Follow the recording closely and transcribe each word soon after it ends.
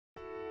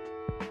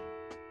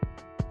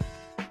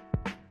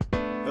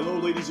Hello,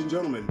 ladies and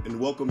gentlemen, and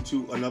welcome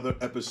to another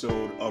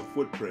episode of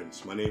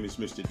Footprints. My name is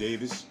Mr.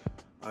 Davis.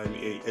 I'm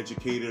an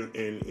educator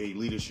and a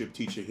leadership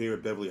teacher here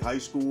at Beverly High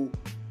School.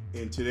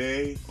 And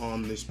today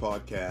on this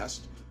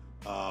podcast,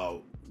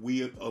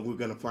 we're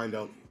going to find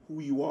out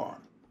who you are.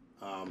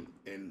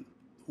 And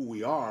who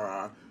we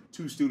are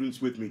two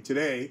students with me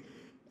today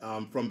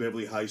from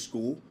Beverly High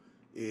School.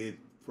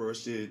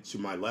 To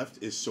my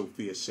left is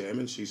Sophia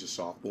Salmon. She's a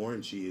sophomore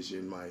and she is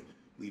in my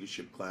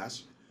leadership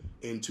class.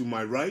 And to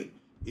my right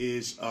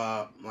is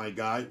my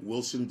guy,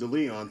 Wilson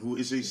DeLeon, who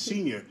is a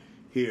senior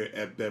here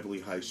at Beverly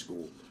High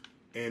School.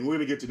 And we're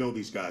going to get to know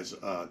these guys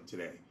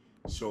today.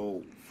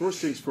 So first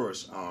things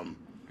first,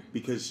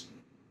 because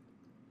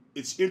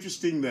it's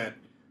interesting that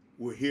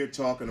we're here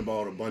talking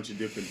about a bunch of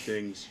different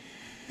things,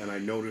 and I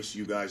notice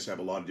you guys have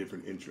a lot of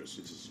different interests.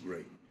 This is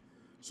great.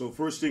 So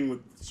first thing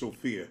with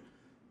Sophia.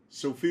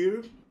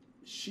 Sophia,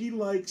 she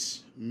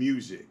likes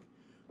music.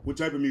 What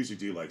type of music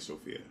do you like,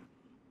 Sophia?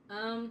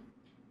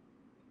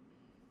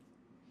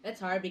 It's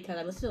hard because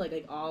I listen to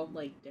like all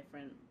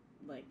different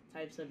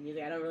types of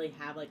music. I don't really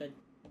have a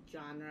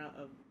genre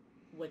of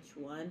which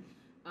one.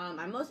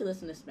 I mostly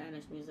listen to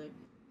Spanish music.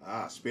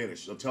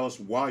 Spanish. So tell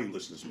us why you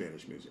listen to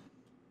Spanish music.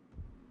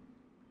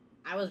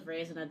 I was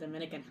raised in a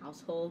Dominican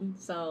household,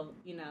 so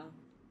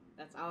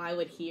that's all I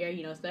would hear.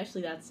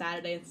 Especially that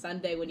Saturday and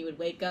Sunday when you would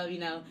wake up.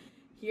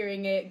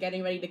 Hearing it,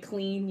 getting ready to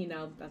clean.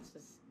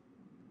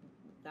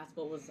 That's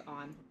what was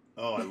on.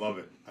 Oh, I love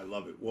it. I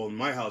love it. Well, in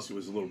my house, it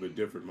was a little bit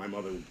different. My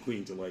mother would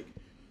clean to,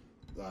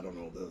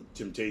 the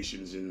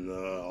Temptations and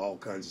all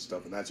kinds of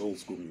stuff, and that's old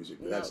school music.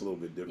 But that's a little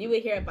bit different. You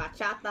would hear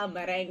bachata,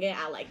 merengue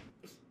at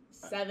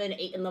 7,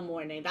 8 in the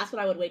morning. That's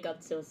what I would wake up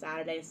to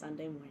Saturday and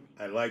Sunday morning.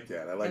 I like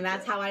that. And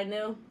that's how I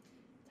knew,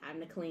 time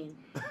to clean.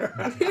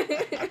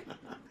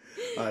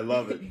 I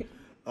love it.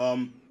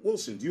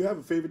 Wilson, do you have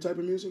a favorite type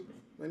of music,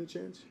 by any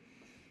chance?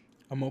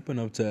 I'm open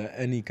up to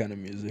any kind of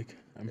music.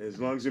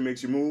 As long as it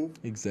makes you move?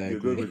 Exactly. You're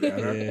good with that,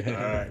 huh? Yeah.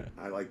 All right.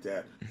 I like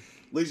that.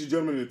 Ladies and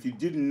gentlemen, if you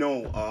didn't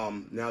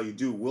know, now you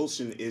do.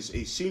 Wilson is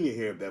a senior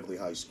here at Beverly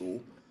High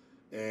School,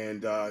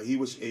 and he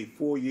was a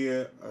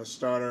 4-year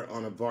starter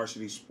on a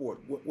varsity sport.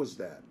 What was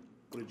that?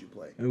 What did you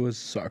play? It was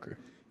soccer.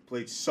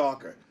 Played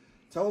soccer.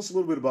 Tell us a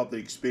little bit about the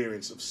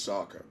experience of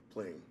soccer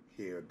playing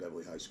here at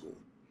Beverly High School.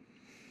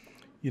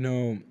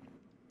 It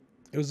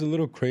was a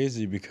little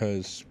crazy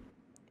because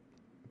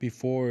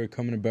before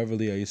coming to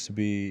Beverly, I used to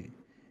be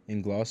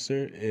in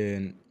Gloucester,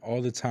 and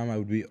all the time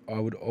I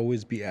would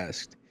always be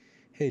asked,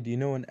 "Hey, do you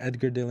know an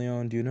Edgar De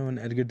Leon? Do you know an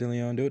Edgar De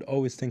Leon?" They would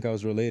always think I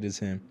was related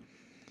to him,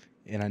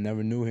 and I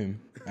never knew him.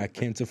 I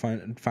came to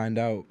find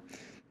out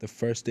the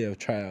first day of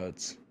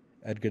tryouts.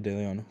 Edgar De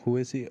Leon, who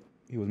is he?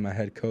 He was my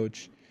head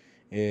coach,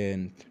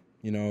 and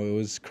it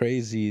was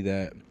crazy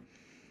that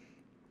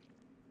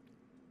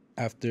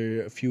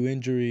after a few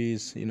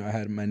injuries, I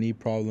had my knee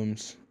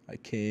problems. I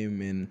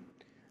came and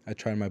I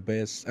tried my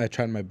best. I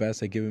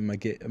gave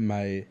it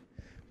my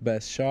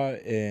best shot,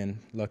 and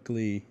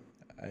luckily,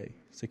 I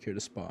secured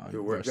a spot.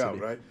 It worked out,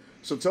 right?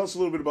 So tell us a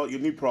little bit about your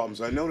knee problems.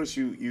 I noticed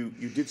you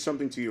did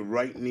something to your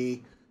right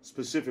knee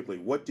specifically.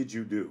 What did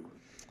you do?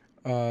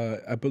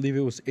 I believe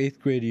it was 8th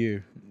grade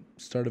year.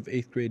 Start of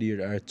 8th grade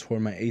year, I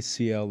tore my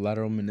ACL,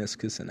 lateral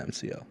meniscus, and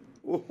MCL.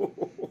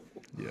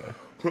 Yeah.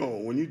 Oh,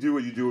 when you do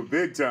it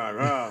big time,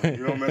 huh?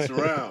 You don't mess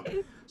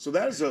around. So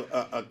that is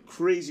a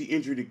crazy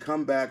injury to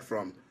come back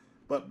from.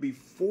 But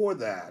before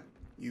that,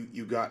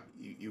 you got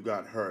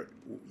hurt.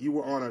 You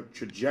were on a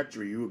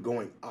trajectory. You were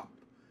going up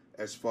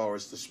as far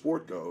as the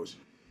sport goes.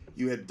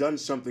 You had done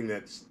something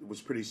that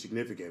was pretty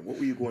significant. What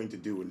were you going to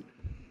do?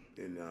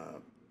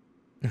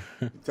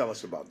 Tell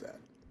us about that.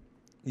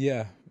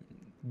 Yeah,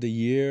 the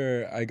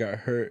year I got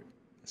hurt,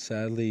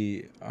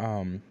 sadly,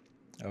 I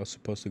was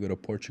supposed to go to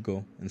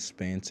Portugal and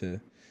Spain to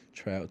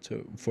try out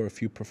for a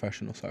few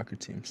professional soccer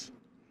teams.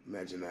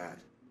 Imagine that.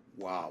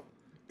 Wow.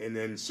 And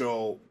then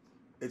so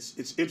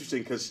it's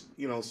interesting because,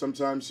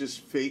 sometimes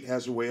just fate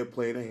has a way of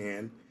playing a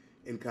hand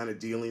and kind of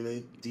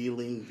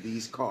dealing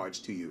these cards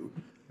to you.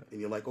 And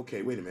you're like,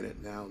 okay, wait a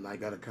minute. Now I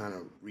got to kind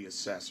of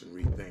reassess and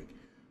rethink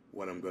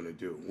what I'm going to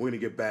do. We're going to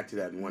get back to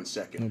that in 1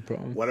 second. No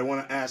problem. What I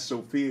want to ask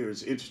Sophia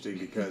is interesting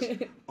because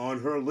on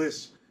her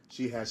list,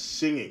 she has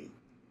singing.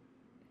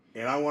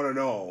 And I want to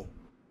know,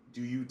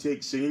 do you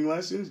take singing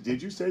lessons?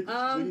 Did you take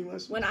singing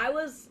lessons? When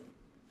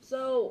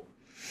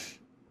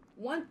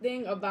one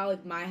thing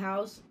about my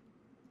house,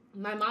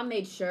 my mom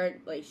made sure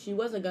she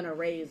wasn't gonna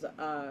raise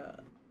an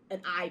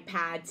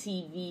iPad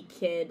TV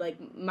kid.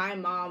 My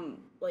mom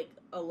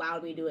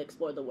allowed me to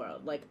explore the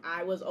world.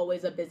 I was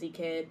always a busy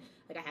kid.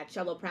 I had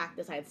cello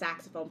practice, I had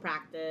saxophone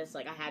practice,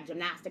 I had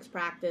gymnastics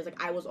practice.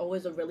 I was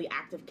always a really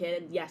active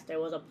kid. And yes, there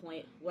was a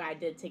point where I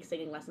did take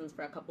singing lessons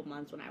for a couple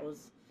months when I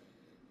was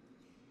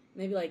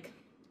maybe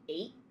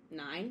 8,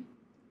 9.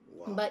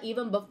 Wow. But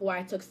even before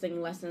I took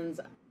singing lessons,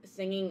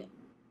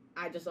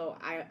 I just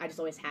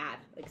always had.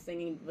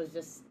 Singing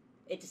was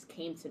it just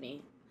came to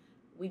me.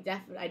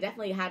 I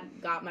definitely had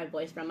got my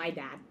voice from my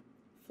dad,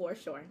 for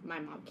sure. My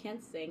mom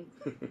can't sing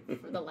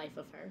for the life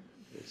of her.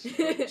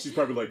 She's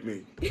probably like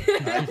me.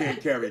 I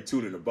can't carry a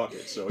tune in a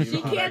bucket, so you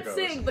know how that goes.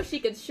 She can't sing, but she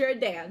can sure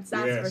dance.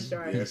 That's for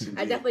sure. Yes, indeed.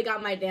 I definitely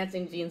got my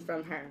dancing genes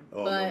from her.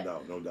 Oh,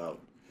 but no doubt.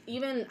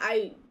 Even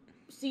I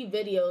see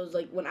videos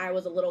like when I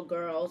was a little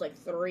girl, I was like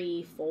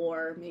 3,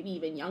 4, maybe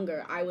even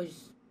younger. I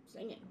was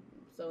singing,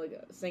 so like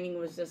singing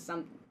was just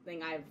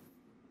something I've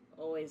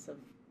always have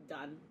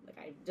done.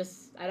 Like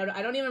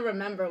I don't even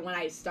remember when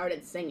I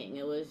started singing.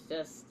 It was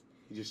just.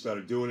 You just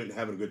started doing it and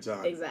having a good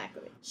time.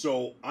 Exactly.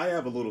 So I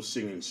have a little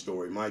singing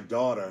story. My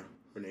daughter,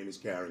 her name is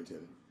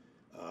Carrington.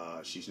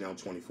 She's now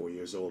 24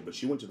 years old, but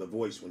she went to The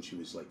Voice when she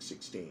was like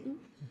 16.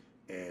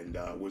 And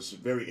what's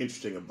very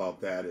interesting about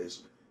that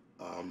is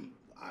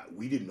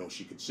we didn't know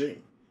she could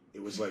sing.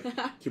 It was like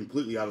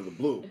completely out of the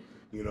blue.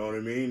 You know what I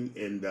mean?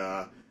 And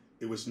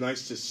it was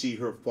nice to see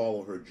her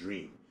follow her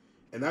dream.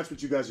 And that's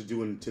what you guys are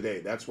doing today.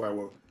 That's why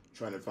we're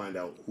trying to find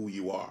out who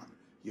you are.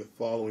 You're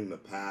following the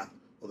path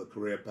or the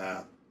career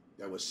path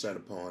that was set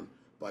upon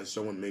by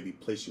someone maybe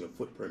placing a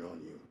footprint on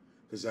you.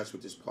 Because that's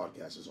what this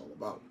podcast is all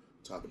about.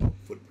 Talk about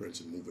footprints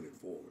and moving it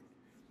forward,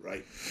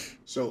 right?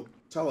 So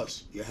tell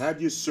us, you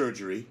had your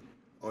surgery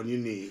on your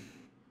knee,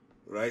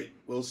 right,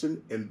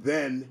 Wilson? And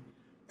then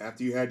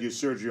after you had your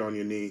surgery on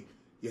your knee,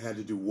 you had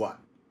to do what?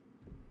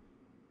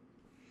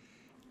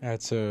 I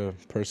had to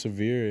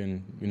persevere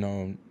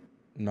and,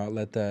 not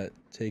let that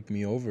take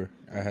me over.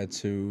 I had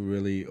to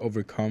really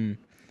overcome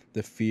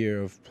the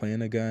fear of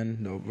playing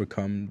again,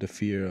 overcome the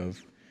fear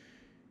of,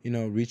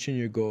 reaching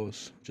your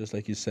goals. Just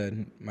like you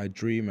said, my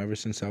dream ever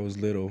since I was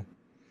little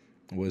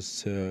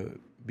was to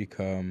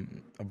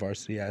become a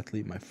varsity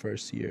athlete my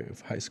first year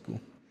of high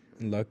school.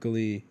 And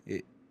luckily,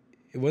 it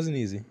wasn't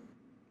easy,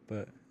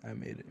 but I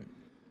made it.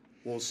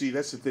 Well, see,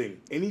 that's the thing.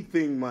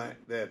 Anything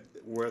that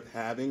worth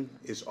having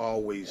is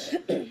always,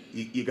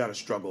 you got to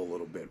struggle a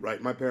little bit,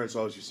 right? My parents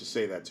always used to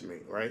say that to me,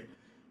 right?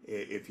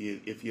 If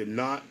you're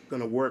not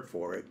going to work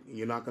for it,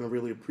 you're not going to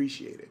really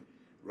appreciate it,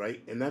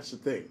 right? And that's the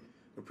thing.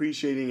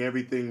 Appreciating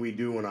everything we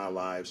do in our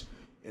lives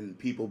and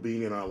people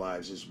being in our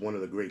lives is one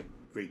of the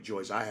great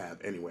joys I have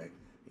anyway.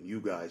 And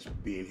you guys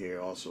being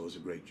here also is a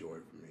great joy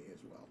for me as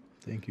well.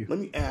 Thank you. Let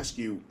me ask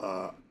you,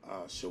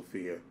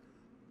 Sophia,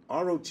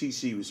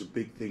 ROTC was a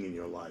big thing in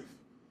your life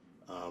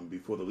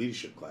before the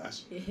leadership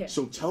class. Yeah.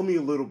 So tell me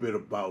a little bit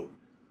about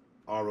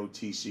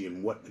ROTC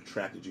and what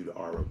attracted you to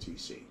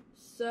ROTC.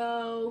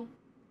 So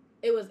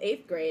it was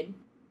 8th grade,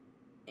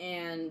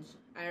 and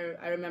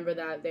I remember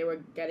that they were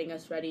getting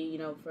us ready,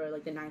 for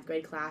like the 9th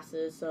grade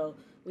classes. So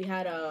we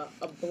had a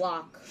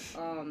block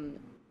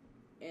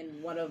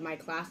in one of my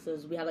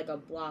classes. We had like a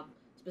block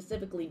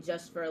specifically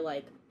just for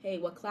like, hey,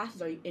 what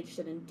classes are you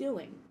interested in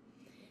doing?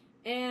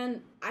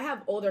 And I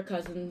have older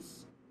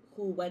cousins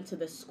who went to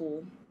this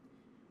school,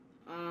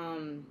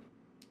 and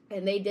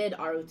they did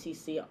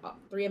ROTC.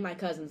 3 of my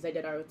cousins, they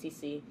did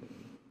ROTC,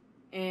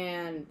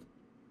 and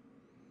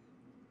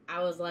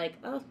I was like,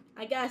 oh,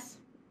 I guess.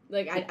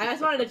 Like, I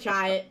just wanted to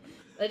try it.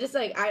 I just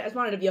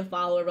wanted to be a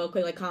follower real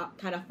quick, like,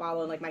 kind of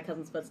following, like, my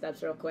cousin's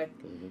footsteps real quick.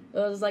 Mm-hmm. It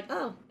was like,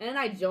 oh. And then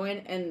I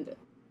joined, and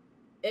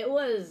it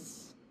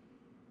wasn't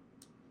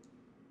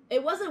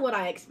what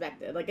I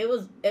expected. Like, it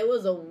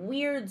was a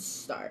weird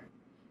start.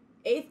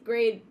 8th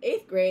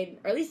grade,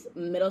 or at least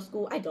middle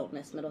school. I don't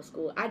miss middle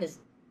school. I just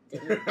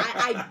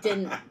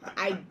didn't.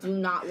 I do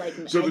not like.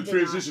 So the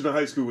transition to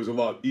high school was a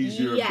lot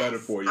easier and better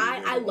for you.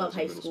 I love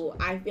high school.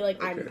 I feel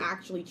like I'm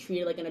actually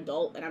treated like an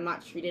adult, and I'm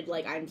not treated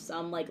like I'm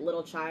some like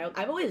little child.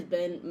 I've always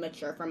been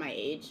mature for my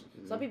age.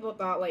 Mm-hmm. Some people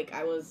thought like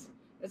I was.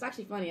 It's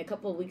actually funny. A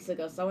couple of weeks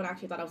ago, someone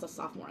actually thought I was a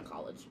sophomore in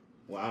college.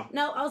 Wow.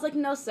 No, I was like,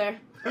 no, sir.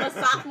 I'm a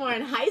sophomore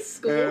in high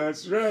school.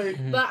 That's right.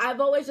 But I've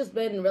always just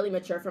been really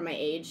mature for my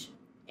age.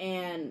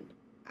 And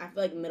I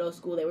feel like middle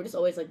school, they were just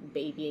always, like,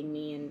 babying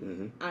me. And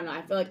mm-hmm. I don't know.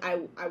 I feel like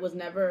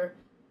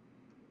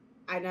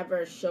I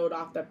never showed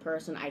off the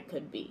person I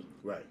could be.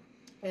 Right.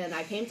 And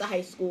I came to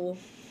high school,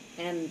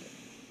 and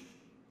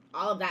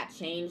all of that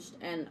changed.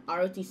 And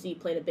ROTC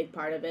played a big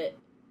part of it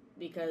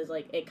because,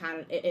 like,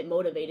 it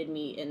motivated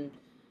me in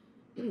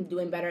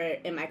doing better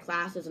in my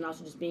classes and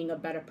also just being a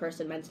better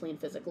person mentally and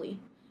physically.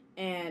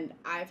 And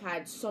I've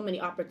had so many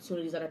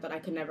opportunities that I thought I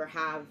could never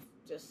have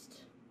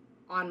just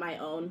on my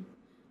own.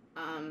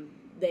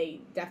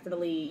 They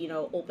definitely,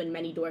 opened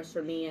many doors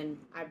for me, and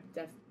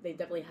they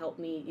definitely helped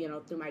me,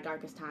 through my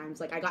darkest times.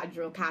 Like, I got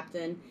drill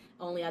captain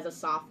only as a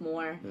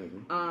sophomore.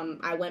 Mm-hmm.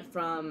 I went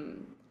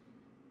from,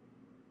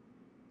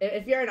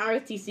 if you're an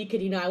ROTC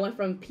kid, I went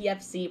from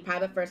PFC,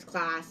 private first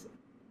class.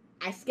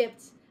 I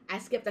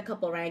skipped a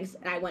couple ranks,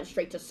 and I went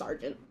straight to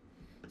sergeant.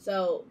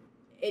 So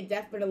it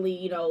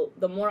definitely,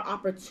 the more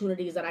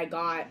opportunities that I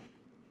got,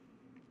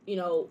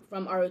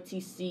 from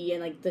ROTC,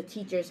 and, like, the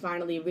teachers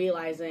finally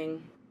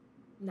realizing,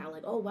 now,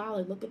 like, oh, wow,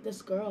 like, look at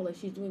this girl, like,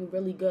 she's doing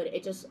really good.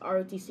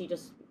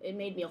 ROTC it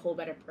made me a whole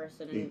better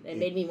person, and it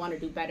made me want to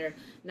do better,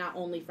 not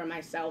only for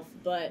myself,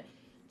 but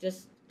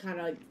just kind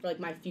of like for like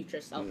my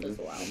future self as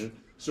well.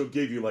 So it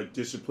gave you like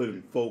discipline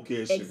and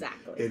focus.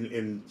 Exactly.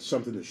 And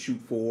something to shoot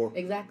for.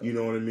 Exactly. You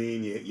know what I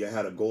mean? You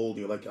had a goal.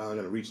 You're like, oh, I'm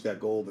going to reach that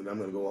goal, and I'm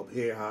going to go up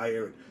here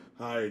higher and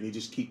higher, and you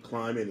just keep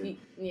climbing.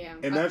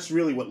 And that's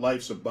really what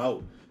life's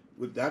about.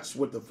 That's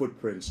what the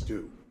footprints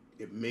do.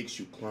 It makes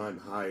you climb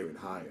higher and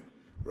higher,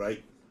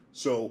 right?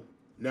 So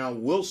now,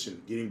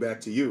 Wilson, getting back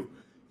to you,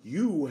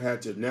 you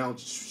had to now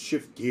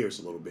shift gears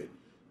a little bit,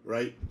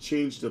 right?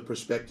 Change the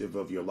perspective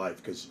of your life,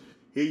 because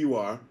here you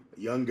are, a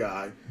young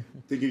guy,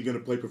 thinking you're going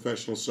to play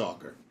professional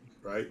soccer,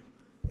 right?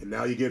 And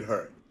now you get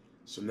hurt.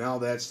 So now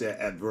that's that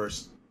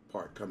adverse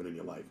part coming in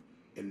your life.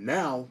 And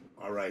now,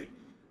 all right,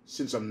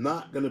 since I'm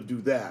not going to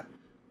do that,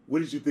 what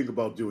did you think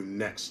about doing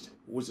next?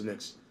 What was the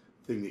next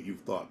thing that you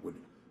thought would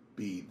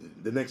be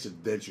the next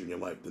adventure in your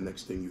life, the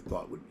next thing you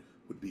thought would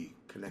be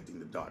connecting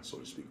the dots, so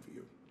to speak, for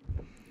you?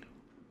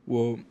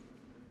 Well,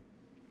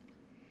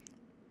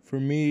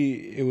 for me,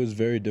 it was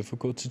very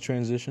difficult to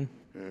transition.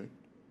 Mm-hmm.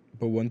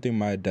 But one thing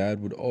my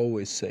dad would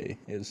always say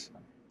is,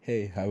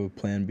 hey, have a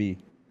plan B.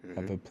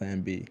 Have a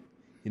plan B.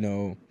 You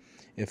know,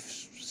 if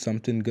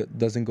something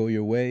doesn't go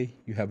your way,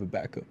 you have a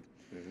backup.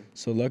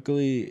 So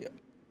luckily,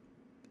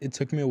 it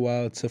took me a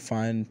while to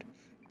find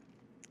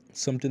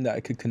something that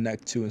I could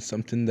connect to and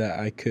something that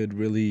I could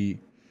really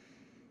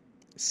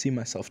see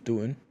myself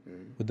doing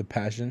with the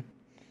passion.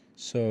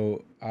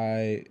 So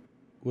I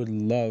would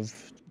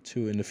love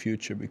to, in the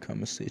future,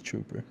 become a state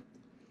trooper.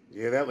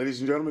 Yeah, that, ladies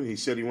and gentlemen, he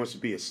said he wants to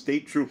be a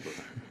state trooper.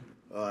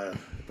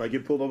 If I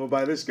get pulled over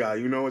by this guy,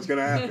 you know what's going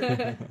to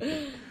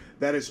happen.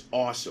 That is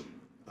awesome,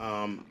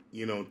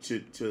 you know,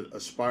 to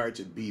aspire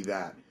to be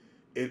that.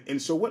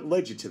 And so what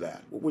led you to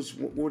that? What was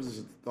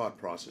the thought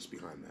process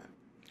behind that?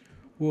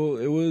 Well,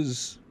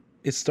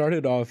 it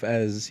started off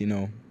as, you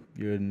know,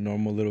 you're a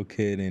normal little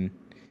kid and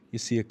you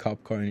see a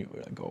cop car and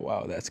you're like, oh,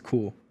 wow, that's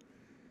cool.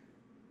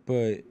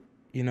 But,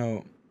 you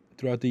know,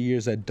 throughout the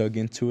years I dug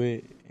into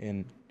it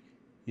and,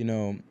 you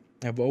know,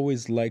 I've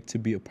always liked to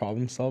be a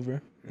problem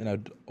solver and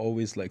I'd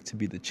always like to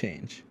be the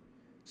change.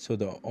 So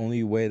the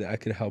only way that I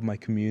could help my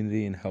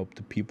community and help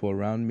the people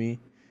around me,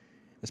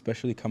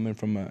 especially coming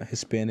from a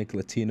Hispanic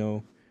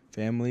Latino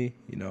family,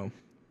 you know,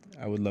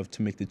 I would love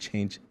to make the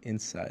change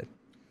inside.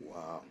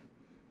 Wow.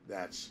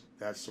 That's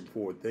some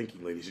forward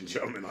thinking, ladies and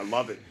gentlemen. I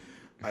love it.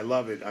 I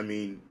love it. I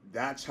mean,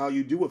 that's how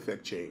you do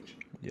affect change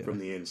from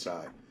the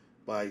inside,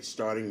 by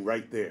starting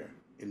right there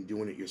and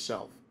doing it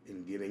yourself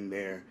and getting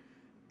there.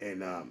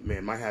 And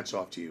man, my hat's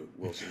off to you,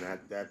 Wilson.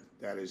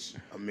 That is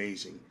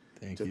amazing.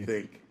 Thank you.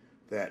 Think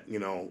that, you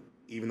know,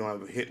 even though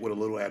I've hit with a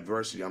little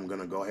adversity, I'm going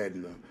to go ahead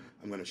and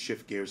I'm going to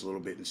shift gears a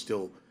little bit and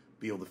still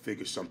be able to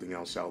figure something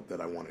else out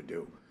that I want to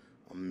do.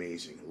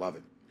 Amazing. Love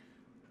it.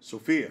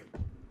 Sophia,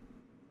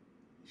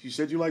 she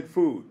said you like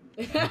food.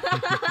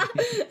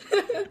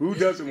 Who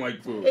doesn't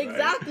like food?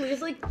 Exactly. Right?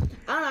 It's like,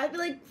 I don't know, I feel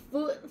like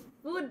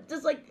food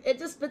just like, it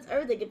just fits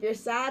everything. If you're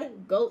sad,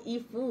 go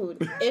eat food.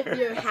 If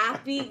you're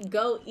happy,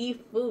 go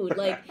eat food.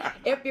 Like,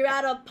 if you're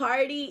at a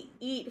party,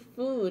 eat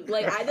food.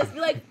 Like, I just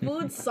feel like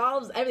food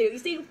solves everything. You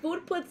see,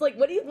 food puts, like,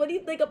 what do you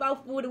think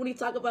about food when you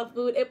talk about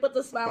food? It puts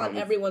a smile on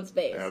everyone's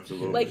face.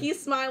 Absolutely. Like,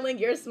 he's smiling,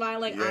 you're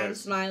smiling, Yes. I'm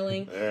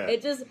smiling. Yeah.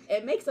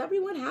 It makes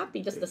everyone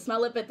happy, just the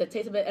smell of it, the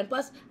taste of it. And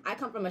plus, I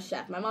come from a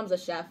chef. My mom's a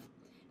chef.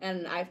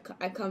 And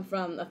I come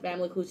from a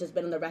family who's just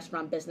been in the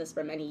restaurant business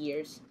for many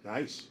years.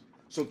 Nice.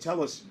 So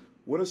tell us,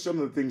 what are some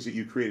of the things that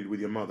you created with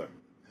your mother?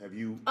 Have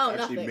you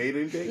actually nothing. made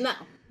anything? No.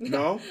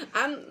 No?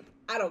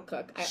 I don't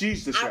cook.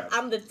 She's the chef.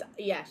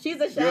 She's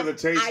the chef. You're the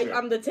taster.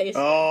 I'm the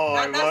taster. Oh,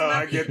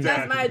 I get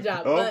that. That's my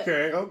job.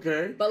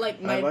 Okay. But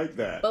like I like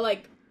that. But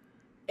like,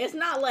 it's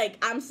not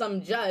like I'm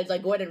some judge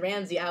like Gordon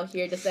Ramsay out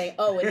here just saying,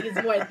 oh, it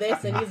needs more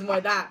this and needs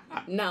more that.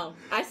 No,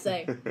 I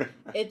say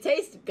it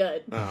tastes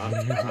good.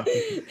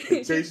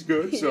 It tastes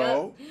good,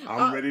 so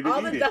I'm ready to eat it.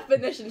 All the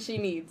definitions she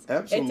needs.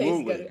 Absolutely. It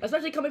tastes good,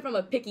 especially coming from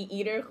a picky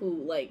eater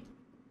who like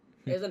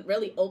isn't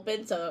really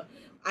open to.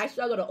 I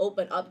struggle to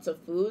open up to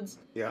foods.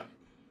 Yeah.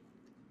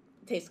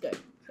 Tastes good.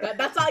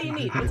 That's all you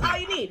need. That's all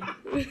you need.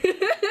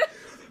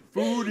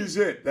 Food is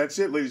it. That's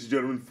it, ladies and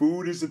gentlemen.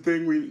 Food is the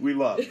thing we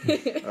love.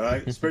 All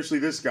right? Especially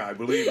this guy,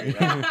 believe me.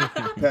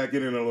 Pack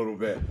it in a little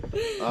bit.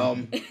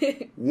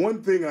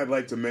 One thing I'd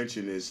like to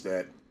mention is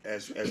that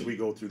as we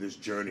go through this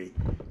journey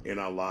in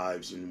our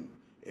lives, and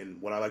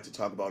what I like to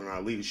talk about in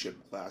our leadership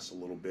class a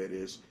little bit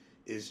is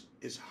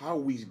how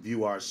we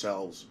view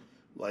ourselves.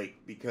 Like,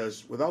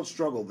 because without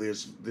struggle,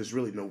 there's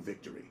really no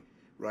victory,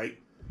 right?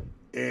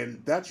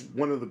 And that's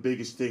one of the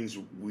biggest things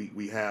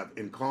we have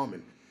in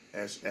common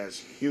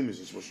as humans,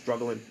 is we're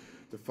struggling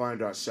to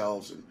find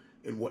ourselves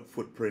and what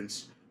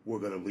footprints we're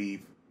going to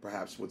leave,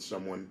 perhaps with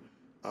someone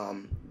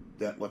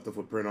that left a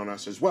footprint on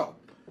us as well.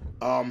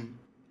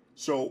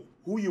 So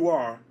who you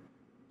are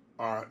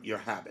your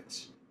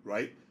habits,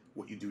 right?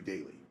 What you do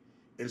daily.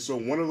 And so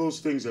one of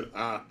those things that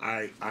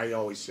I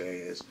always say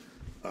is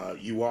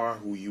you are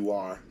who you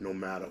are no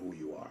matter who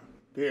you are,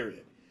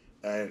 period.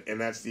 And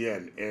that's the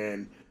end.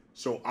 And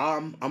so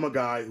I'm a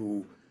guy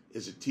who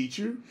is a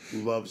teacher,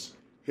 who loves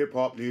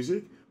hip-hop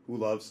music, who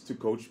loves to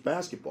coach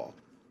basketball.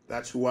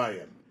 That's who I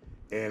am.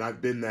 And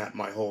I've been that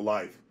my whole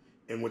life.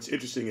 And what's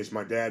interesting is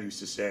my dad used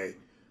to say,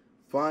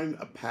 find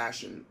a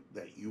passion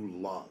that you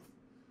love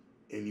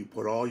and you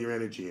put all your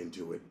energy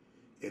into it.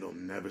 It'll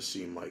never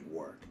seem like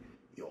work.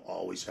 You'll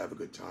always have a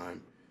good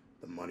time.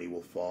 The money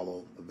will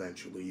follow.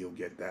 Eventually you'll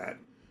get that.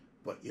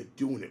 But you're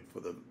doing it for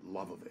the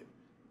love of it.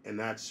 And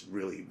that's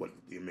really what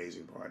the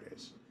amazing part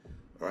is.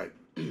 All right.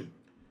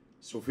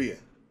 Sophia,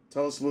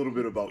 tell us a little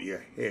bit about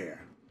your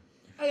hair.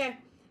 Okay.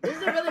 This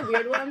is a really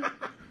weird one.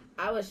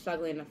 I was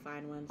struggling to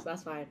find one, so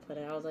that's why I put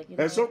it. I was like,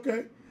 that's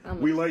okay.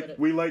 We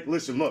like,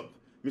 listen, look,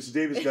 Mr.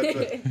 Davis got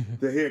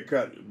the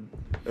haircut.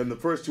 In the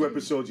first 2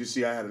 episodes, you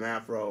see I had an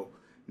afro.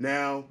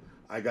 Now,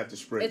 I got the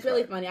spray It's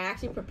really funny. I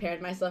actually prepared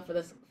myself for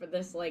this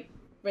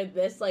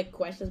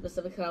question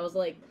specifically, because I was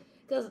like,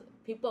 because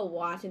people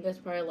watching this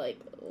probably like,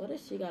 what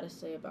does she got to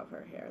say about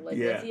her hair? Like,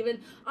 it's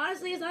even,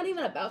 honestly, it's not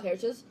even about hair.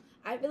 It's just,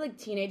 I feel like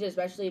teenagers,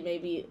 especially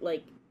maybe,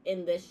 like,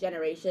 in this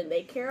generation,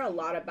 they care a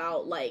lot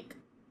about, like,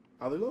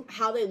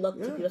 how they look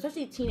to people,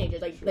 especially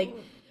teenagers.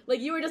 Like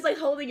you were just like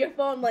holding your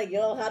phone, like,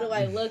 yo, how do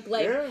I look?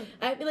 Like,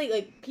 I feel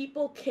like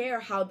people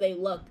care how they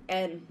look,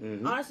 and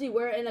honestly,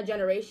 we're in a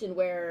generation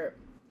where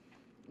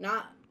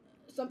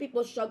some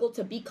people struggle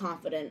to be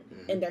confident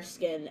in their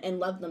skin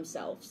and love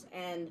themselves.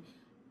 And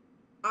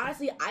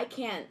honestly, I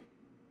can't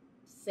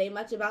say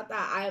much about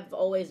that. I've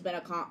always been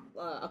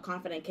a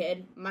confident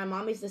kid. My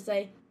mom used to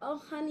say, "Oh,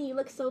 honey, you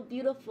look so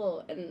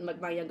beautiful," and like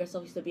my younger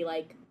self used to be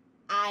like,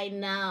 I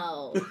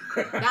know.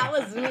 That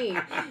was me.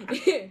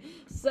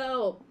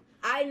 So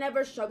I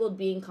never struggled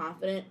being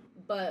confident,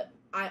 but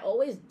I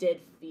always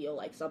did feel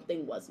like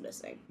something was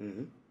missing.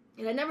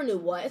 And I never knew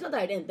what. It's not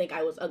that I didn't think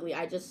I was ugly.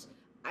 I just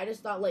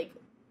thought, like,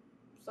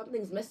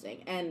 something's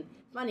missing. And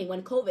funny,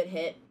 when COVID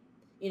hit,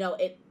 you know,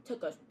 it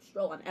took a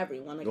stroll on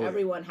everyone. Like,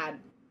 everyone had,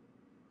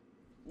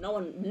 no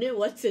one knew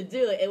what to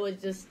do. It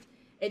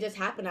just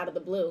happened out of the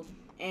blue.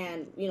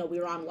 And, you know, we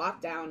were on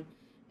lockdown.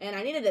 And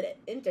I needed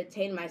to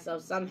entertain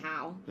myself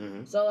somehow.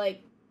 So,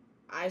 like,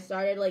 I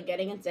started, like,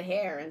 getting into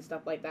hair and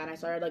stuff like that. I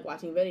started, like,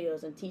 watching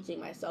videos and teaching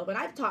myself. And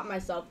I've taught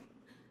myself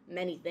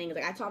many things.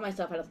 Like, I taught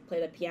myself how to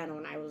play the piano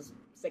when I was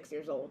 6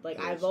 years old. Like,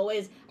 I've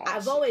always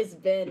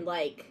been,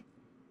 like,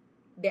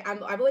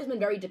 I've always been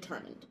very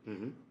determined.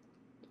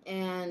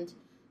 And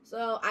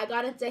so I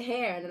got into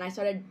hair. And then I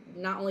started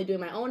not only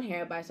doing my own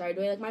hair, but I started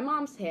doing, like, my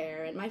mom's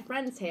hair and my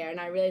friend's hair. And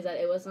I realized that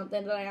it was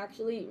something that I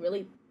actually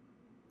really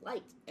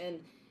liked. And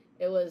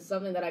it was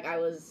something that, like, I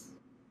was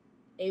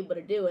able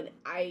to do, and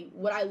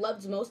what I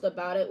loved most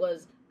about it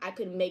was I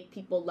could make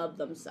people love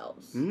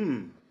themselves.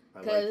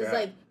 Because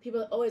like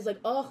people are always like,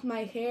 oh,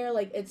 my hair,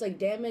 like, it's like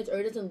damaged or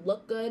it doesn't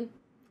look good.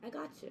 I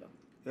got you.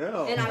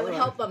 Yeah. And I would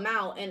help them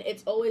out, and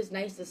it's always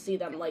nice to see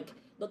them like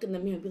look in the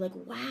mirror and be like,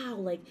 wow,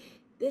 like,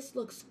 this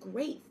looks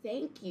great,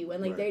 thank you,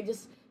 and like they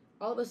just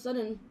all of a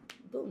sudden,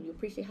 boom, you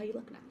appreciate how you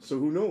look now. So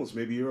who knows?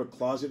 Maybe you're a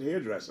closet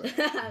hairdresser.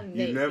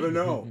 You never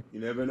know. You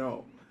never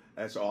know.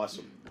 That's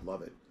awesome.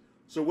 Love it.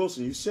 So,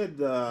 Wilson, you said,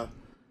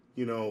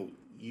 you know,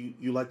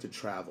 you like to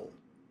travel.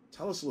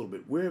 Tell us a little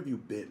bit. Where have you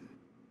been?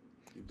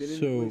 You been in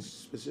place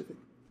specific?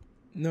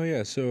 No,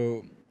 yeah.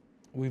 So,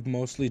 we've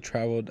mostly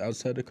traveled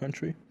outside the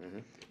country.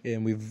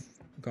 And we've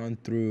gone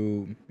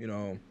through, you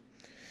know,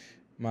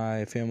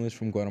 my family's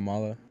from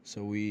Guatemala.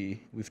 So,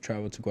 we've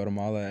traveled to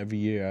Guatemala every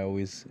year. I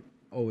always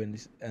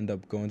end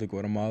up going to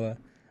Guatemala.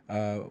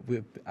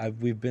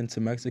 We've been to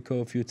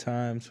Mexico a few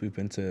times. We've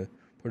been to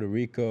Puerto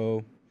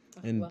Rico.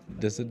 And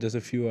there's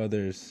a few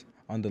others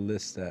on the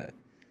list that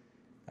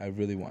I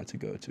really want to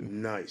go to.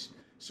 Nice.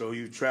 So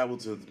you traveled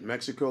to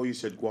Mexico. You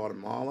said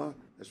Guatemala.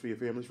 That's where your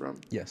family's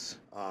from? Yes.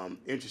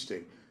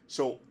 Interesting.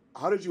 So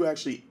how did you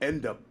actually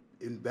end up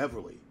in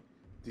Beverly?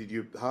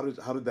 How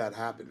did that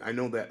happen? I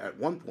know that at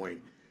one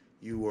point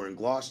you were in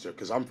Gloucester,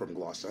 because I'm from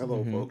Gloucester.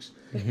 Hello, folks.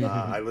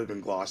 I live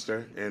in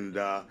Gloucester, and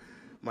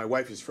my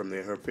wife is from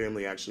there. Her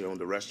family actually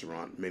owned a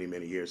restaurant many,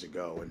 many years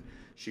ago, and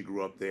she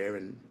grew up there,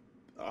 and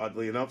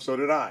oddly enough, so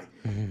did I,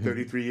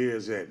 33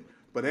 years in.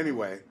 But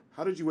anyway,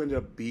 how did you end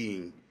up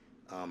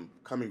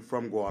coming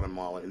from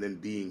Guatemala and then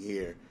being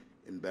here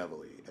in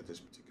Beverly at this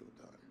particular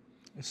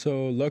time?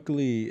 So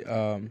luckily,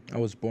 I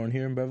was born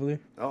here in Beverly.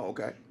 Oh,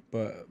 okay.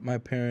 But my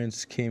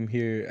parents came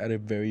here at a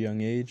very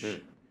young age,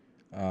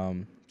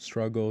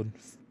 struggled,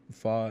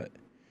 fought,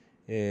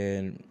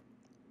 and,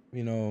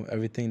 you know,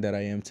 everything that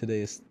I am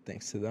today is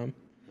thanks to them.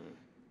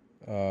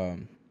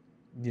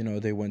 You know,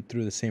 they went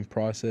through the same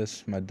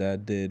process my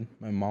dad did.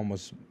 My mom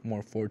was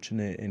more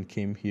fortunate and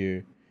came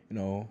here, you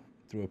know,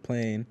 through a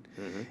plane.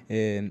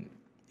 And,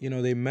 you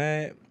know, they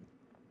met.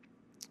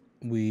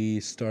 We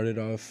started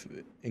off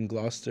in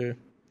Gloucester.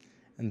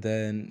 And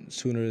then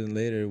sooner than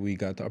later, we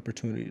got the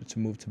opportunity to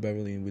move to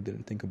Beverly, and we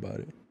didn't think about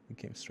it. We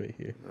came straight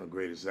here. How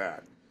great is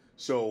that?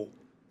 So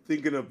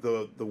thinking of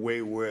the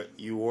way where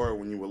you were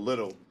when you were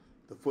little,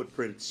 the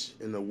footprints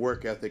and the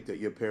work ethic that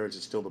your parents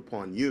instilled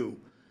upon you,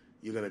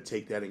 you're going to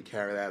take that and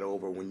carry that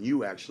over when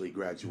you actually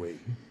graduate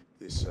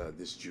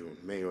this June,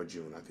 May or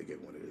June, I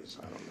forget what it is.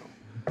 I don't know.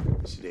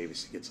 Mr.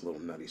 Davis gets a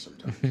little nutty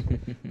sometimes.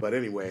 But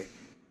anyway,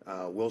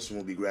 Wilson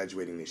will be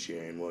graduating this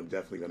year, and we're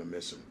definitely going to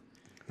miss him.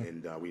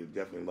 And we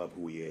definitely love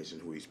who he is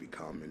and who he's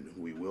become and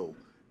who he will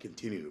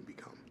continue to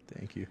become.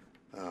 Thank you.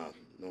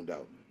 No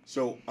doubt.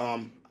 So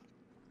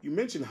you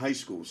mentioned high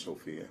school,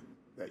 Sophia,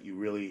 that you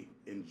really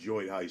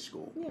enjoyed high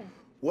school. Yeah.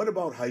 What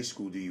about high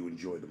school do you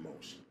enjoy the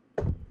most?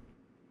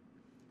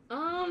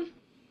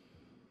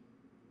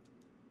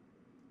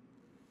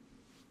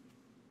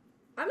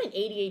 I'm an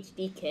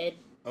ADHD kid,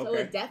 so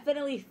Okay. it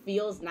definitely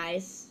feels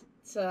nice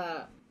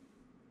to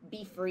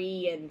be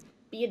free and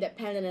be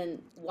independent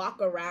and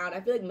walk around.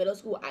 I feel like middle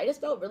school, I just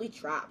felt really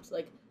trapped.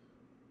 Like,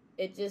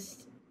 it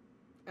just,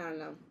 I don't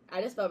know.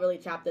 I just felt really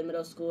trapped in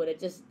middle school, and it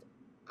just,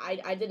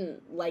 I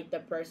didn't like the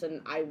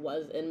person I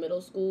was in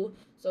middle school.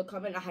 So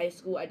coming to high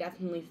school, I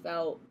definitely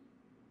felt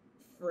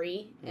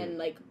free and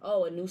like,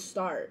 oh, a new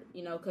start,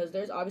 you know, because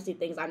there's obviously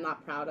things I'm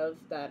not proud of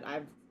that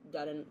I've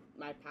done in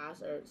my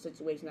past or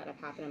situations that have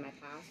happened in my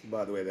past.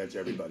 By the way, that's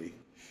everybody.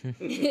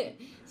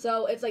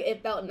 So it's like,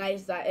 it felt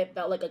nice that it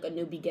felt like a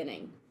new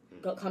beginning.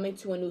 Coming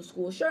to a new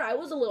school. Sure, I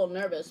was a little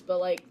nervous,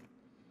 but like,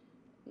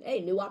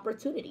 hey, new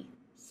opportunity.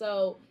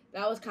 So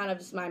that was kind of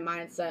just my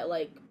mindset,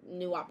 like,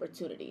 new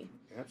opportunity.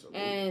 Absolutely.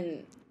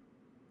 And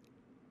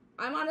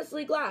I'm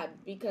honestly glad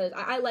because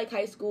I like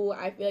high school.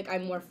 I feel like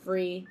I'm more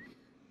free.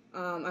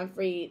 I'm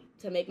free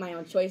to make my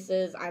own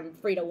choices. I'm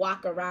free to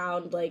walk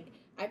around. Like,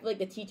 I feel like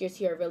the teachers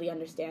here are really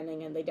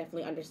understanding, and they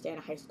definitely understand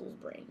a high school's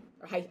brain,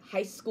 or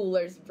high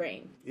schooler's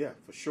brain. Yeah,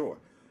 for sure.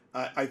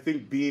 I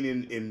think being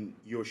in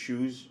your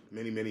shoes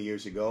many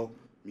years ago,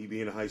 me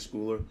being a high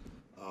schooler,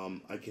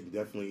 I can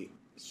definitely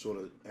sort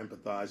of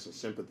empathize and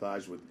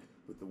sympathize with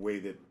the way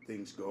that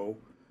things go.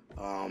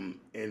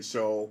 And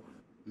so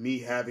me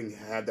having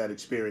had that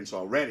experience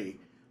already,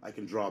 I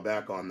can draw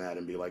back on that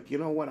and be like, you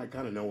know what, I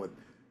kind of know what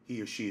he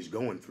or she is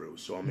going through.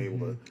 So I'm able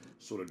to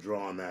sort of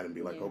draw on that and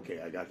be like,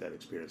 okay, I got that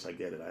experience. I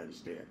get it. I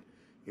understand.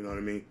 You know what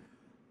I mean?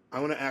 I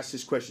want to ask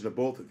this question to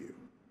both of you.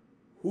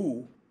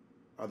 Who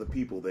are the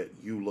people that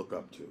you look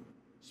up to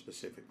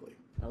specifically?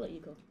 I'll let you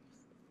go.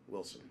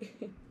 Wilson.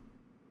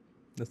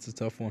 That's a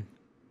tough one.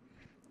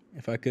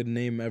 If I could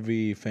name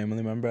every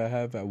family member I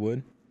have, I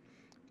would.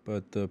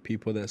 But the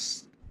people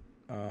that's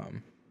I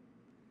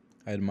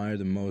admire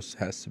the most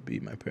has to be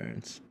my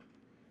parents.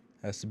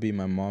 Has to be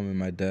my mom and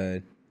my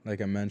dad. Like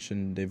I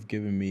mentioned, they've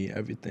given me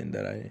everything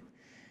that I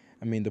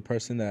mean, the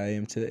person that I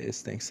am today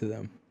is thanks to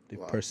them.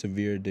 They've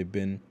persevered. They've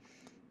been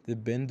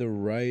the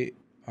right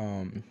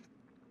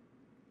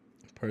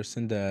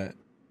person that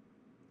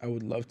I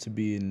would love to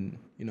be in,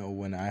 you know,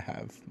 when I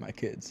have my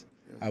kids.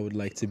 I would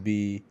like to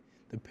be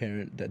the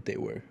parent that they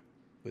were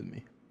with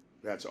me.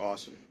 That's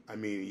awesome. I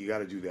mean, you got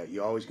to do that.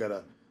 You always got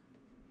to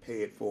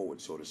pay it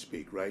forward, so to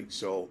speak, right?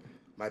 So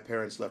my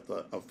parents left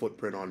a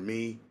footprint on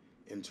me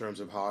in terms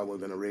of how I was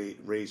going to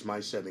raise my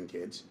 7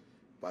 kids.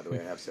 By the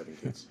way, I have 7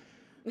 kids.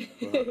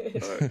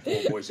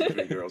 4 boys and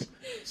 3 girls.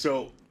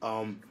 So,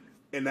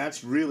 and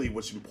that's really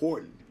what's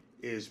important,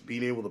 is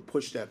being able to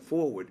push that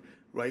forward,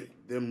 right?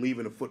 Them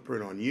leaving a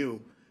footprint on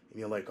you, and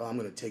you're like, oh, I'm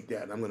going to take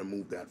that and I'm going to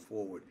move that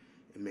forward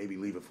and maybe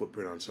leave a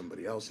footprint on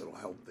somebody else that'll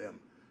help them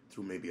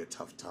through maybe a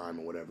tough time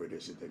or whatever it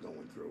is that they're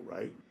going through,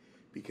 right?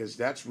 Because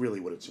that's really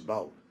what it's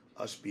about,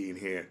 us being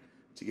here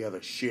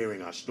together,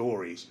 sharing our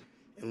stories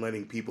and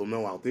letting people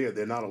know out there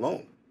they're not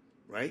alone,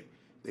 right?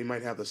 They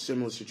might have a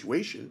similar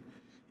situation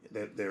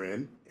that they're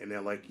in, and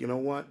they're like, you know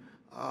what?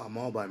 I'm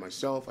all by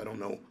myself. I don't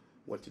know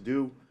what to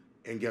do.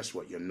 And guess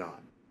what? You're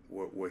not.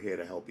 We're here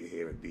to help you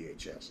here at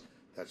BHS.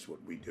 That's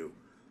what we do.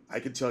 I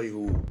can tell you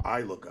who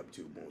I look up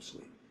to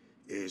mostly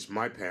is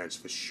my parents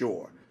for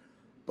sure.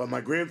 But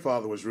my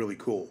grandfather was really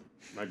cool.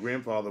 My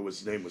grandfather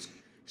his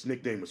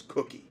nickname was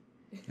Cookie.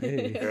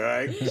 Hey. All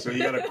right? So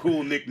you got a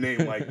cool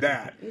nickname like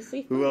that.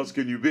 Who else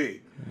can you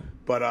be?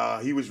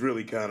 But he was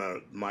really kind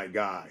of my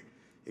guy.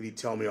 And he'd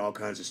tell me all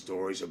kinds of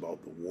stories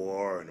about the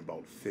war and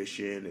about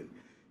fishing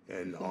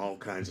and all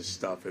kinds of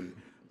stuff. And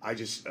I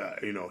just,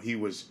 he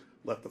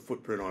left a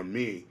footprint on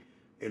me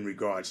in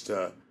regards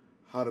to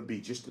how to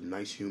be just a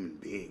nice human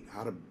being,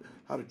 how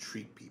to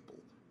treat people,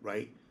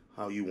 right?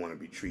 How you want to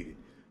be treated.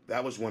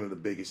 That was one of the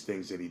biggest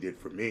things that he did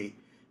for me.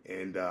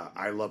 And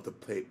I love to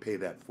pay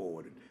that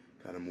forward and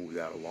kind of move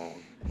that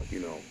along,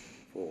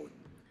 forward.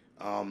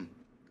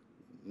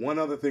 One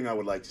other thing I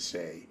would like to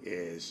say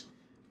is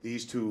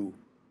these 2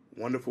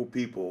 wonderful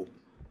people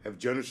have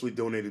generously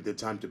donated their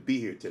time to be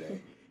here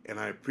today. And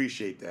I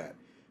appreciate that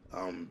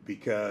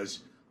because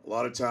a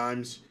lot of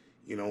times,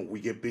 we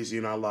get busy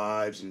in our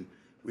lives and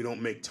we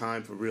don't make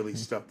time for really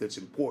stuff that's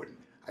important.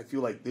 I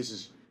feel like this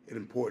is an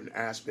important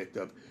aspect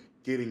of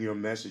getting your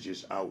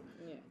messages out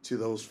to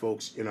those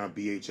folks in our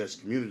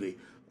BHS community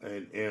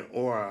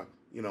or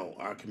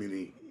our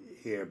community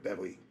here at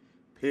Beverly,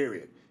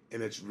 period.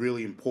 And it's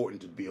really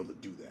important to be able to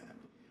do that,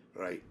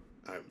 right?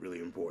 Really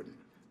important.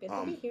 Good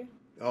to be here.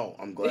 Oh,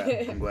 I'm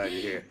glad. I'm glad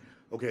you're here.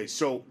 Okay,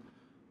 so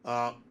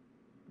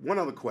one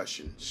other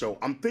question. So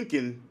I'm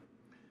thinking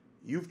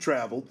you've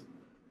traveled.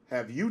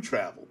 Have you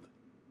traveled?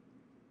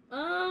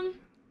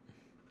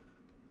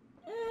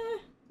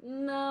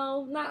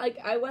 No, not like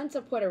I went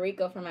to Puerto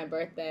Rico for my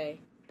birthday.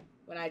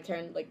 when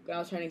I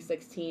was turning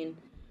 16,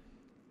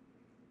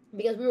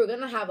 because we were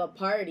gonna have a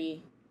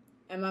party,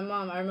 and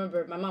I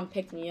remember my mom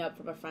picked me up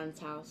from a friend's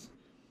house,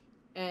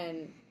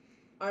 and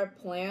our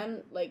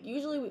plan, like,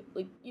 usually,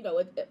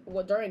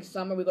 during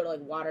summer we go to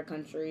like Water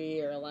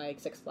Country or like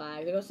Six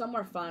Flags. We go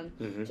somewhere fun.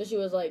 Mm-hmm. So she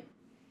was like,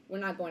 "We're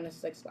not going to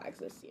Six Flags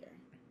this year,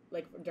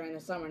 like during the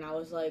summer." And I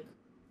was like,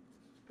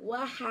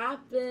 "What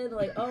happened?"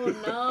 Like, oh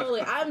no,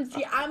 like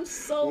I'm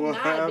so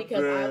mad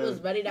because I was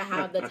ready to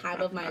have the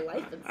time of my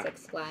life in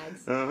Six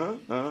Flags.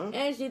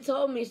 And she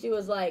told me, she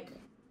was like,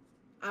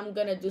 "I'm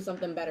gonna do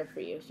something better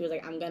for you." She was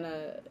like, "I'm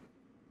gonna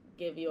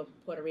give you a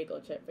Puerto Rico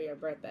trip for your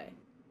birthday."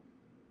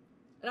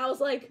 And I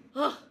was like,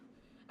 "Oh,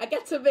 I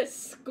get to miss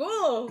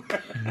school."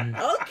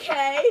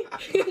 Okay.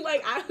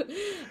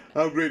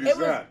 How great is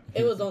that?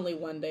 It was only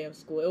one day of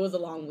school. It was a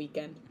long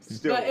weekend.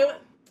 Still. But it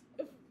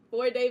was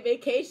 4-day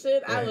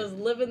vacation. I was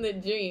living the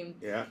dream.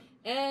 Yeah.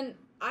 And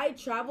I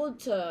traveled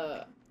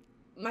to,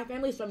 my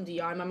family's from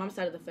DR. My mom's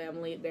side of the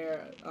family,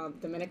 they're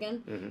Dominican.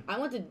 Mm-hmm. I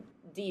went to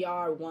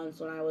DR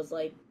once when I was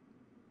like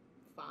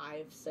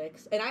 5,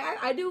 6. And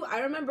I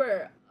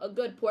remember a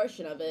good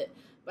portion of it,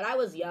 but I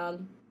was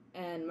young.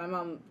 And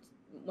when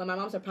my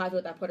mom surprised me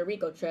with that Puerto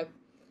Rico trip,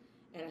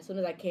 and as soon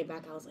as I came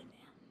back, I was like,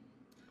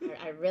 damn,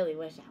 I really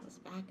wish I was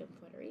back in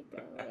Puerto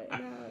Rico right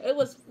now. It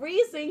was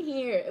freezing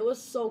here. It was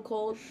so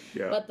cold,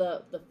 but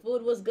the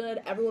food was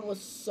good. Everyone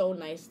was so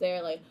nice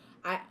there. Like,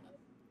 I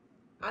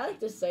like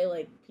to say,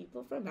 like,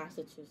 people from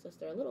Massachusetts,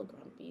 they're a little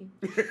grumpy.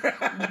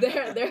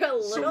 they're a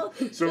little,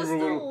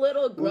 a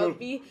little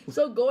grumpy.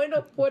 So going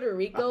to Puerto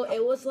Rico,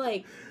 it was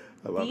like,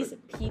 these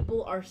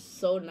people are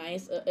so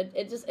nice.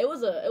 It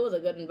was a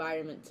good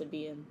environment to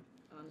be in,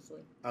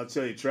 honestly. I'll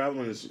tell you,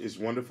 traveling is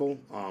wonderful.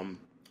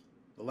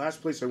 The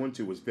last place I went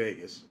to was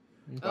Vegas.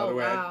 By the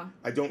way, wow.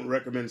 I don't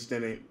recommend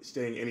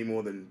staying any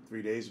more than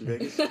 3 days in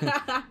Vegas,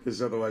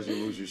 because otherwise you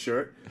lose your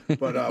shirt.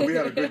 But we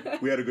had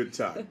a good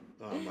time.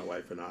 My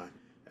wife and I.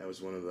 That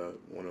was one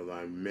of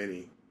my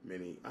many.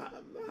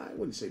 I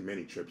wouldn't say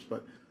many trips,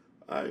 but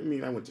I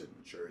mean, I went to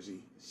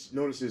Jersey.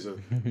 Notice there's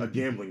a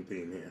gambling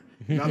theme here.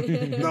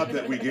 Not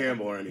that we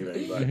gamble or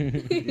anything, but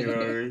you know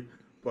what I mean?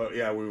 But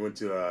yeah, we went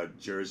to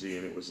Jersey,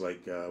 and it was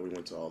like we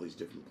went to all these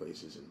different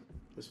places, and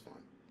it was fun.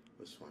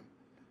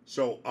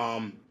 So,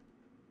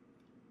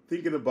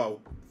 thinking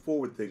about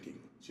forward thinking,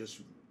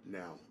 just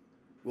now,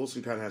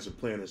 Wilson kind of has a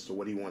plan as to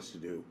what he wants to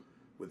do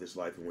with his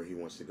life and where he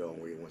wants to go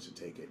and where he wants to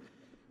take it.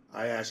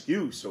 I ask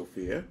you,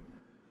 Sophia,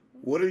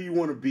 what do you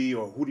want to be,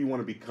 or who do you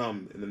want to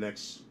become in the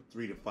next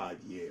 3 to 5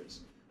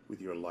 years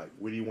with your life?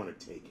 Where do you want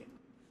to take it?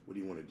 What do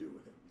you want to do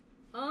with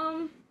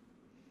it?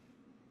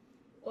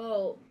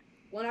 Well,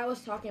 when I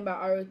was talking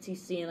about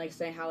ROTC and like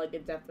saying how like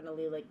it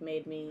definitely like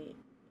made me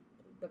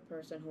the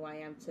person who I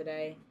am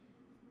today,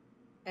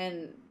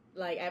 and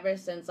like ever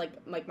since like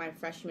my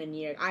freshman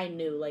year, I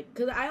knew like,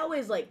 cause I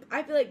always like,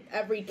 I feel like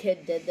every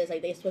kid did this,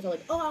 like they switch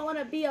like, oh, I want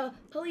to be a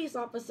police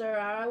officer, or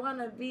I want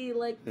to be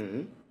like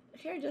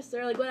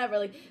hairdresser, like whatever,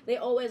 like they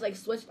always like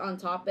switched on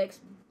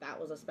topics. That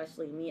was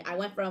especially me. I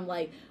went from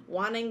like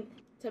wanting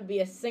to be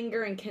a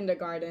singer in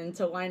kindergarten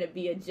to wanting to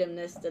be a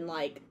gymnast in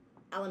like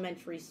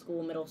elementary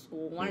school, middle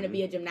school, wanted to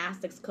be a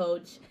gymnastics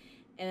coach,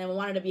 and then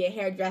wanted to be a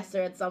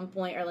hairdresser at some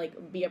point, or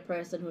like be a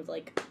person who's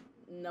like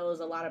knows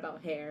a lot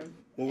about hair.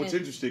 Well, what's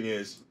interesting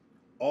is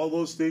all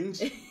those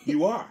things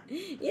you are.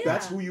 Yeah.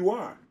 That's who you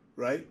are,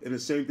 right? And the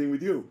same thing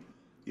with you.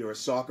 You're a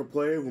soccer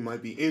player who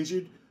might be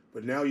injured,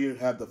 but now you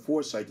have the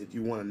foresight that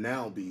you want to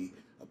now be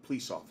a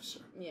police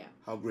officer. Yeah.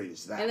 How great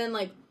is that? And then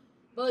like,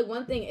 but like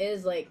one thing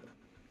is like,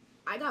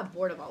 I got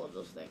bored of all of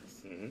those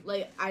things. Mm-hmm.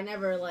 Like I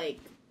never like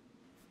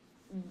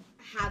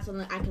had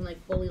something I can like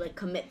fully like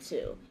commit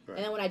to. Right.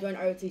 And then when I joined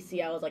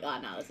ROTC, I was like,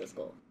 oh no, this is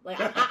cool. Like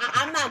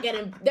I'm not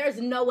getting. There's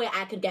no way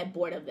I could get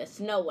bored of this.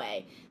 No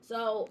way.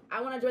 So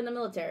I want to join the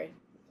military.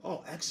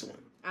 Oh, excellent.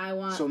 I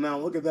want. So now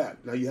look at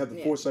that. Now you have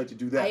the foresight to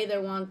do that. I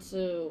either want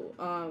to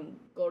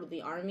go to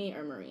the Army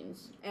or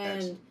Marines,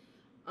 and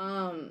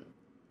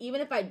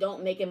even if I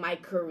don't make it my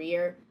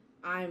career,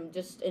 I'm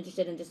just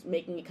interested in just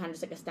making it kind of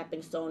just like a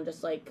stepping stone.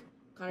 Just like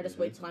kind of just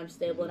wait till I'm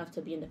stable enough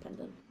to be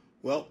independent.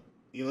 Well,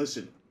 you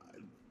listen.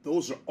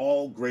 Those are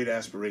all great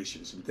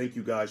aspirations, and thank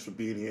you guys for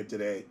being here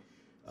today.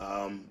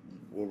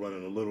 We're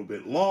running a little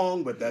bit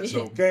long, but that's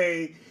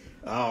okay.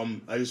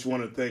 I just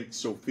want to thank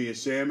Sophia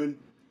Salmon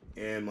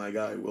and my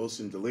guy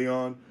Wilson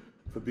DeLeon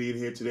for being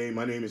here today.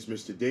 My name is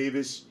Mr.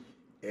 Davis,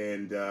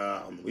 and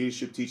I'm a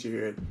leadership teacher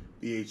here at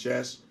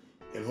BHS,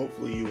 and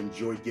hopefully you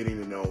enjoyed getting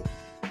to know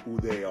who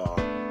they are.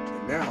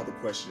 And now the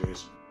question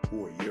is,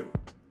 who are you?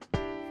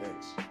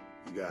 Thanks.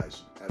 You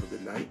guys have a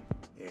good night,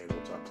 and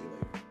we'll talk to you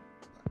later.